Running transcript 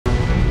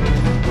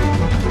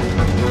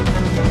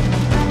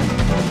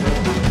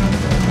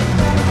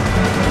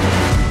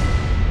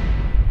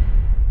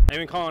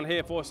Damien Khan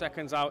here for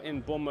Seconds Out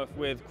in Bournemouth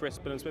with Chris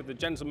Billam-Smith, the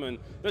gentleman,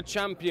 the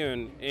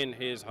champion in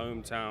his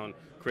hometown.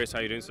 Chris, how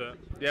you doing, sir?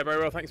 Yeah,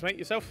 very well, thanks, mate.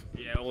 Yourself?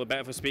 Yeah, all the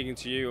better for speaking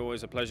to you.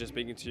 Always a pleasure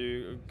speaking to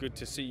you. Good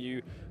to see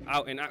you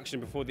out in action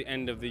before the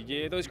end of the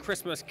year. Those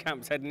Christmas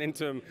camps heading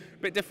into them, a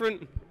bit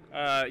different?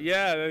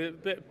 Yeah, a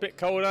bit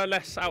colder,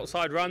 less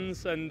outside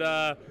runs, and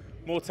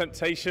more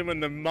temptation when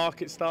the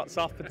market starts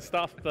up and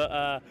stuff.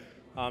 But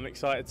I'm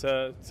excited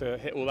to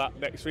hit all that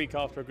next week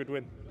after a good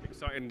win.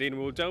 Exciting indeed.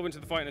 We'll delve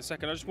into the fight in a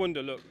second. I just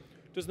wonder, look,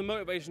 does the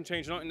motivation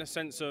change, not in the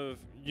sense of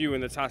you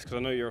and the task, because I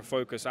know you're a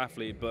focused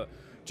athlete, but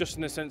just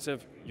in the sense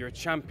of you're a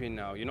champion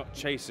now, you're not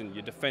chasing,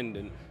 you're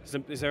defending.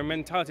 Is there a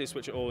mentality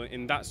switch at all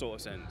in that sort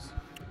of sense?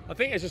 I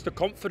think it's just the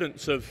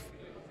confidence of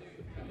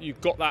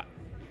you've got that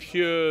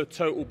pure,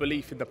 total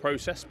belief in the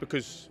process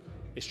because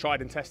it's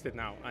tried and tested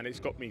now, and it's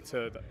got me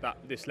to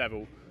this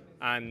level,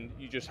 and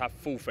you just have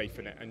full faith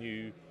in it, and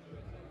you're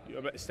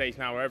at the stage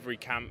now where every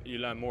camp you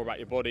learn more about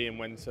your body and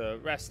when to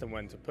rest and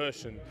when to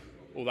push and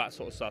all that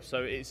sort of stuff.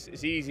 So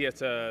it's easier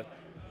to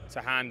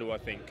handle, I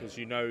think, because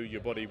you know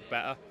your body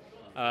better.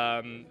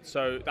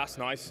 So that's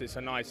nice. It's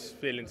a nice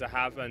feeling to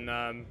have,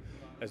 and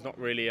there's not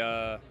really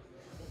there's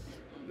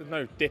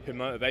no dip in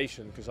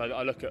motivation because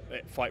I look at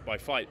it fight by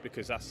fight,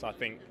 because that's, I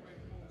think,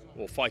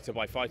 or fighter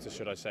by fighter,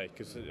 should I say,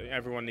 because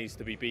everyone needs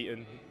to be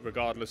beaten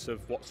regardless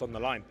of what's on the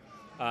line.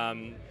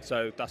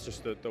 So that's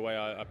just the way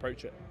I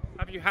approach it.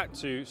 Have you had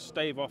to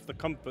stave off the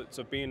comforts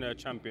of being a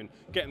champion,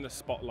 getting the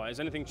spotlight? Has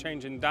anything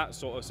changed in that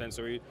sort of sense,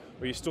 or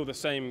are you still the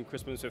same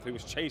Chris Billam-Smith who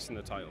was chasing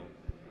the title?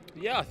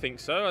 Yeah, I think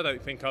so. I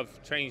don't think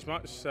I've changed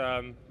much.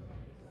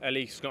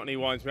 Ellie Scotney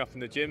winds me up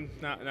in the gym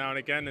now and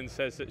again and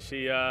says that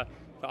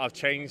that I've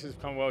changed, has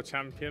become world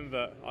champion,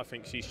 but I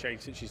think she's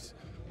changed since she's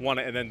won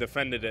it and then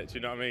defended it. Do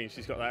you know what I mean?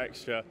 She's got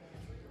that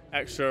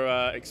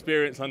extra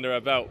experience under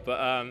her belt.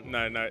 But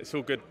no, it's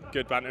all good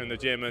banter in the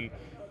gym, and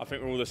I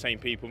think we're all the same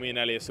people. Me and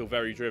Ellie are still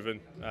very driven,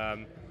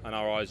 and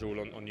our eyes are all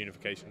on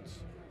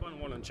unifications. Final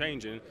one on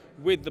changing,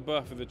 with the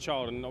birth of the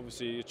child, and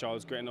obviously your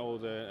child's getting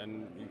older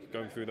and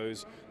going through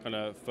those kind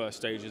of first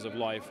stages of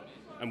life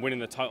and winning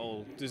the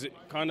title, does it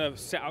kind of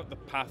set out the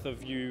path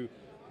of you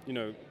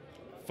know,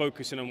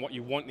 focusing on what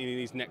you want in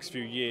these next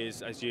few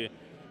years as you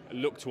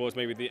look towards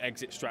maybe the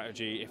exit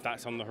strategy, if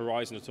that's on the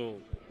horizon at all?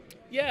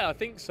 Yeah, I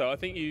think so. I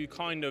think you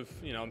kind of,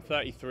 I'm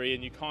 33,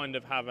 and you kind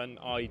of have an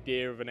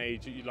idea of an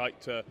age that you'd like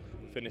to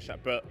finish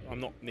at, but I'm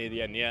not near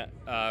the end yet.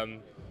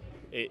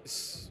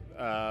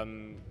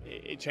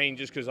 It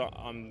changes because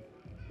I'm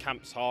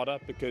camp's harder,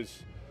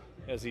 because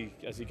as he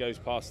goes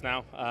past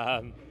now,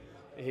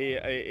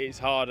 it's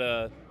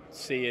harder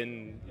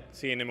seeing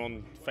him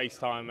on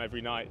FaceTime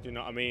every night. Do you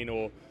know what I mean?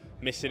 Or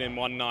missing him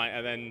one night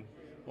and then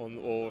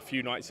or a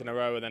few nights in a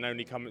row, and then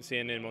only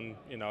seeing him on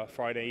a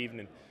Friday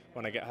evening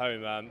when I get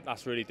home.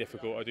 That's really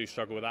difficult. I do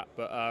struggle with that,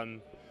 but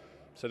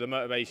so the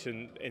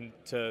motivation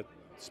to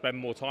spend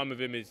more time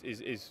with him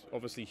is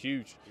obviously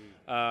huge,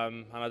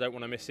 and I don't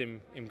want to miss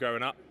him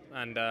growing up.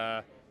 And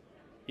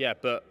yeah,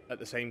 but at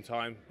the same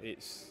time,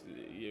 it's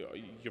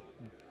you're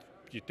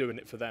doing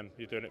it for them.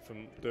 You're doing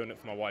it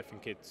for my wife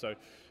and kids. So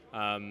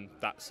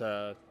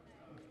that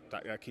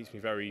keeps me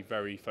very,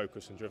 very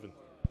focused and driven.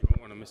 You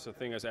don't want to miss a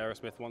thing, as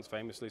Aerosmith once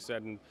famously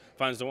said, and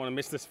fans don't want to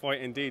miss this fight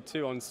indeed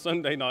too. On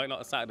Sunday night,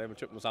 not a Saturday, I've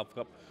tripped myself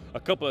up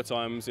a couple of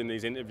times in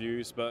these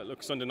interviews, but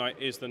look, Sunday night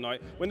is the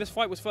night. When this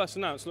fight was first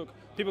announced, look,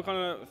 people kind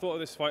of thought of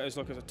this fight as,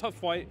 look, as a tough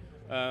fight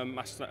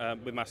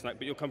with Masternak,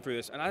 but you'll come through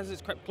this. And as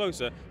it's crept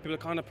closer, people are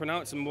kind of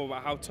pronouncing more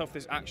about how tough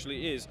this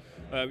actually is.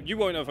 You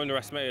won't have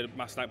underestimated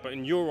Masternak, but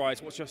in your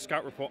eyes, what's your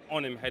scout report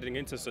on him heading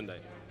into Sunday?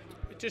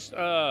 Just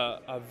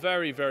a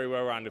very, very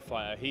well-rounded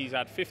fighter. He's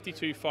had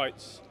 52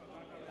 fights,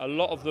 a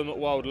lot of them at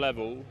world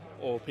level,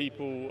 or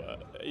people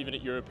even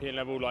at European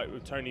level, like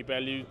with Tony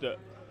Bellew, that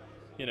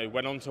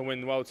went on to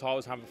win world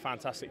titles, have a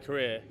fantastic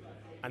career,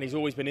 and he's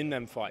always been in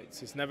them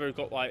fights. It's never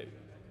got wiped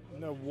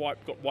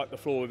the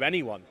floor with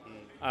anyone,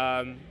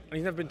 and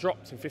he's never been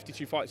dropped in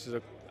 52 fights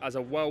as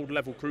a world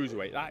level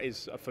cruiserweight. That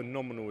is a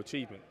phenomenal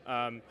achievement.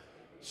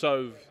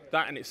 So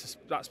that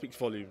speaks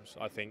volumes,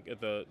 I think, of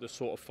the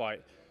sort of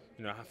fight.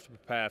 I have to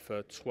prepare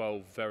for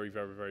 12 very,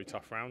 very, very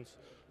tough rounds.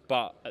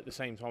 But at the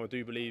same time, I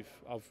do believe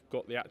I've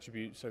got the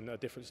attributes and a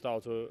different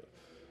style to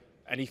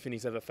anything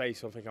he's ever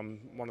faced. I think I'm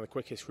one of the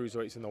quickest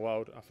cruiserweights in the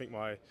world. I think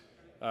my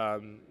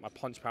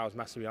punch power is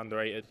massively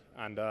underrated,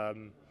 and I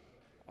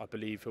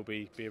believe he'll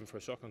be in for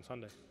a shock on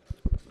Sunday.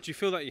 Do you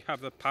feel that you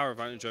have the power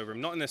advantage over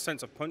him, not in the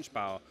sense of punch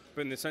power,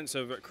 but in the sense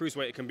of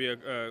cruiserweight it can be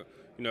a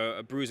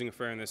bruising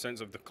affair in the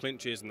sense of the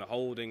clinches and the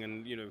holding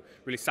and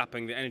really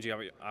sapping the energy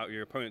out of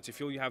your opponents? Do you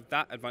feel you have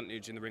that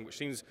advantage in the ring, which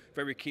seems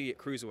very key at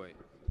cruiserweight?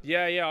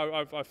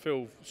 Yeah, I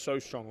feel so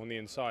strong on the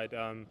inside.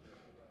 I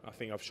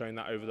think I've shown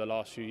that over the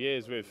last few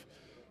years with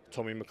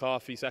Tommy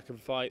McCarthy's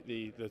second fight,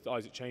 the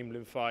Isaac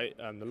Chamberlain fight,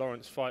 the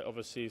Lawrence fight.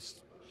 Obviously,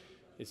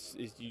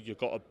 you've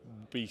got to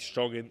be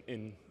strong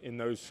in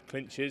those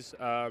clinches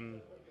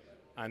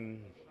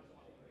and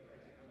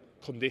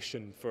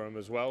conditioned for them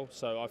as well.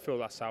 So I feel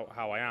that's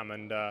how I am,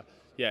 and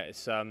yeah,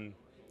 it's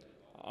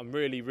I'm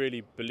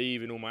really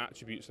believe in all my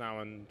attributes now,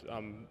 and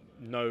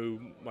know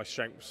my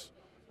strengths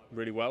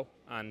really well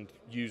and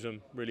use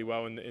them really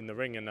well in the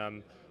ring, and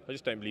I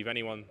just don't believe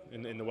anyone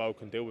in the world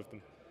can deal with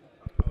them.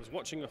 I was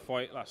watching a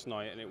fight last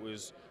night, and it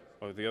was,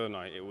 or the other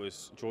night, it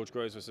was George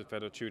Groves versus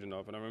Fedor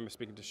Chudinov, and I remember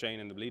speaking to Shane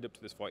in the lead up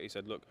to this fight. He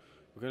said, look,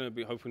 we're going to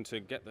be hoping to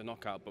get the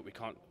knockout, but we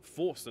can't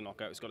force the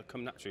knockout. It's got to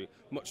come naturally,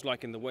 much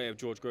like in the way of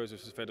George Groves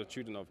versus Fedor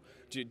Chudinov.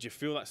 Do you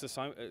feel that's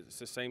it's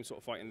the same sort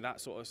of fight in that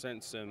sort of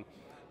sense?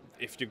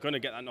 If you're going to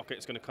get that knockout,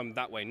 it's going to come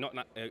that way,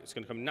 it's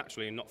going to come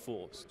naturally and not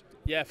forced.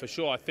 Yeah, for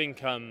sure. I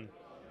think I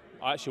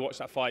actually watched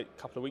that fight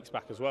a couple of weeks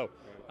back as well,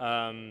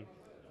 and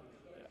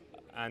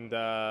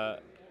I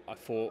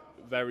thought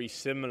very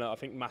similar. I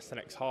think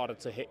Masternak's harder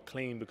to hit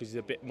clean because he's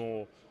a bit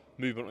more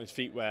movement on his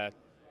feet, where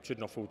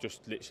Chudinov will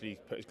just literally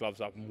put his gloves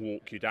up and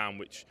walk you down,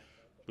 which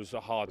was a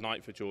hard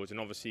night for George, and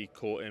obviously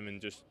caught him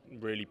and just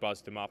really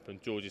buzzed him up,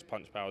 and George's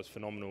punch power is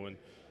phenomenal,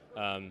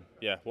 and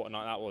yeah, what a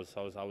night that was.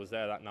 I was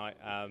there that night,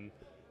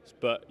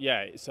 but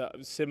yeah, it's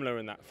similar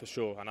in that for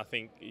sure, and I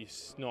think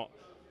it's not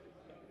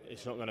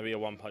going to be a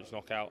one-punch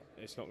knockout.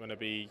 It's not going to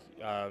be.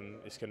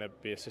 It's going to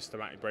be a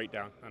systematic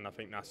breakdown, and I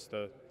think that's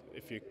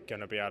if you're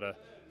going to be able to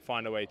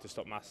find a way to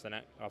stop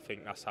Masternak, I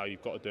think that's how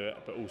you've got to do it.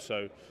 But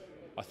also,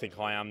 I think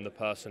I am the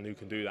person who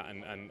can do that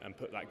and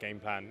put that game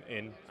plan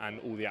in,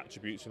 and all the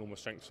attributes and all the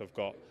strengths I've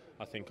got.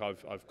 I think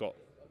I've got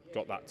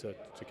that to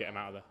get him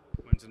out of there.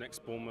 When's the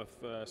next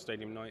Bournemouth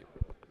Stadium night?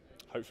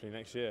 Hopefully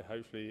next year.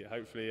 Hopefully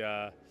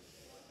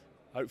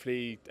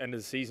end of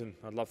the season.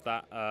 I'd love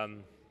that.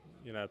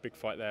 You know, a big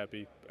fight there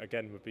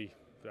would be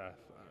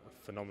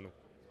phenomenal.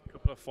 A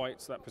couple of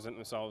fights that present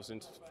themselves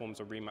in forms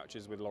of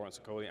rematches with Lawrence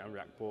Okolie and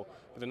Riakporhe,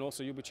 but then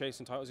also you'll be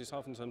chasing titles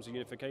yourself in terms of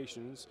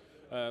unifications.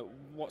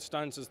 What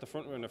stands as the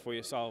front runner for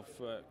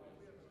yourself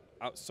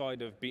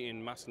outside of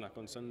beating Masternak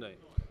on Sunday?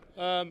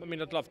 I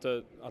mean, I'd love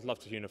to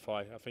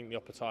unify. I think the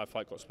Opetaia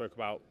fight got spoke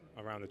about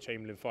around the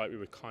Chamberlain fight. We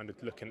were kind of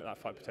looking at that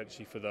fight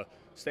potentially for the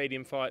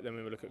stadium fight. Then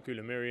we were looking at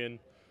Gulamirian.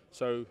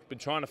 So been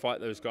trying to fight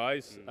those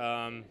guys.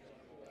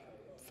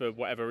 For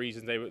whatever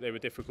reason, they were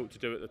difficult to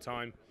do at the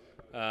time.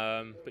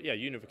 But yeah,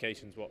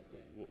 unification's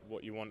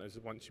what you want as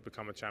once you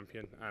become a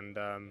champion,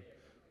 and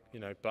you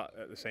know. But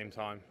at the same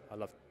time, I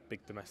love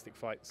big domestic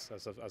fights,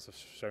 as I've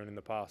shown in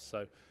the past.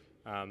 So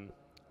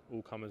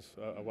all comers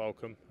are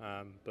welcome.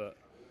 But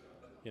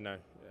you know,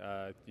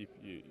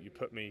 you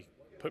put me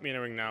in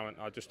a ring now, and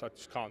I just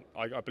can't.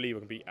 I believe I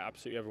can beat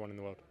absolutely everyone in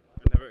the world.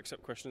 I never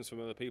accept questions from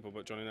other people,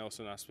 but Johnny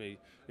Nelson asked me,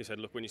 he said,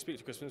 look, when you speak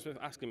to Chris Billam-Smith,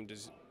 ask him,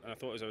 and I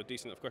thought it was a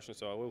decent enough question,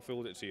 so I will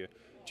field it to you.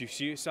 Do you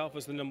see yourself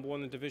as the number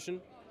one in the division?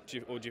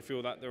 Or do you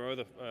feel that there are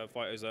other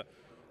fighters that,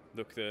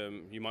 look,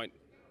 you might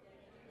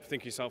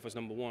think yourself as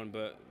number one,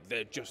 but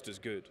they're just as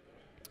good?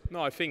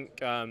 No, I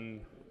think I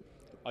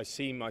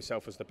see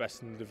myself as the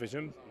best in the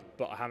division,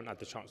 but I haven't had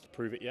the chance to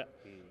prove it yet.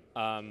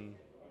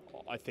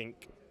 I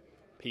think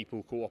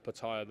people call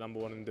Opetaia number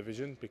one in the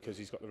division because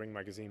he's got the Ring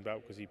Magazine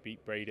belt, because he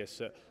beat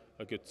Bradis at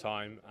a good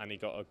time and he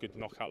got a good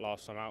knockout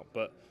last time out.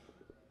 But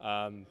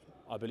I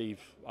believe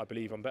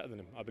I'm better than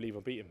him. I believe I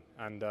beat him,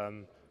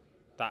 and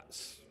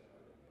that's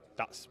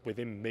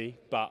within me.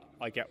 But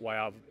I get why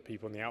other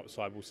people on the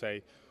outside will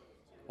say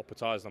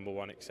Opetaia's number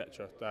one,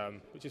 etc.,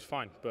 which is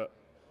fine. But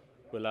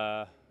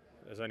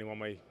there's only one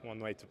way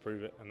to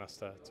prove it, and that's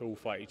to all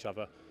fight each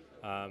other.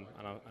 And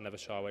I never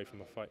shy away from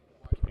a fight.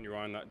 Keeping your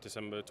eye on that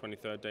December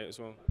 23rd date as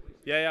well?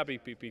 Yeah, I'll be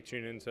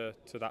tuning into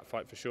that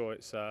fight for sure.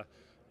 It's an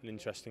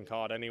interesting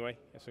card anyway.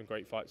 There's some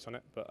great fights on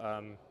it, but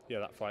yeah,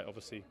 that fight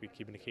obviously we're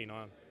keeping a keen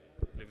eye on.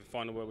 Leave a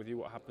final word with you.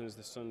 What happens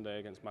this Sunday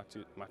against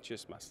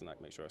Mateusz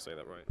Masternak? Make sure I say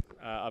that right.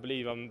 I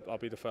believe I'll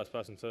be the first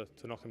person to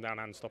knock him down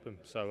and stop him.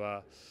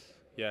 So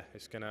yeah,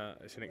 it's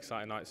an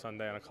exciting night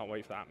Sunday, and I can't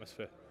wait for the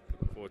atmosphere.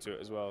 Looking forward to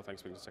it as well.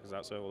 Thanks for speaking to Seconds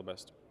Out, sir. All the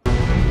best.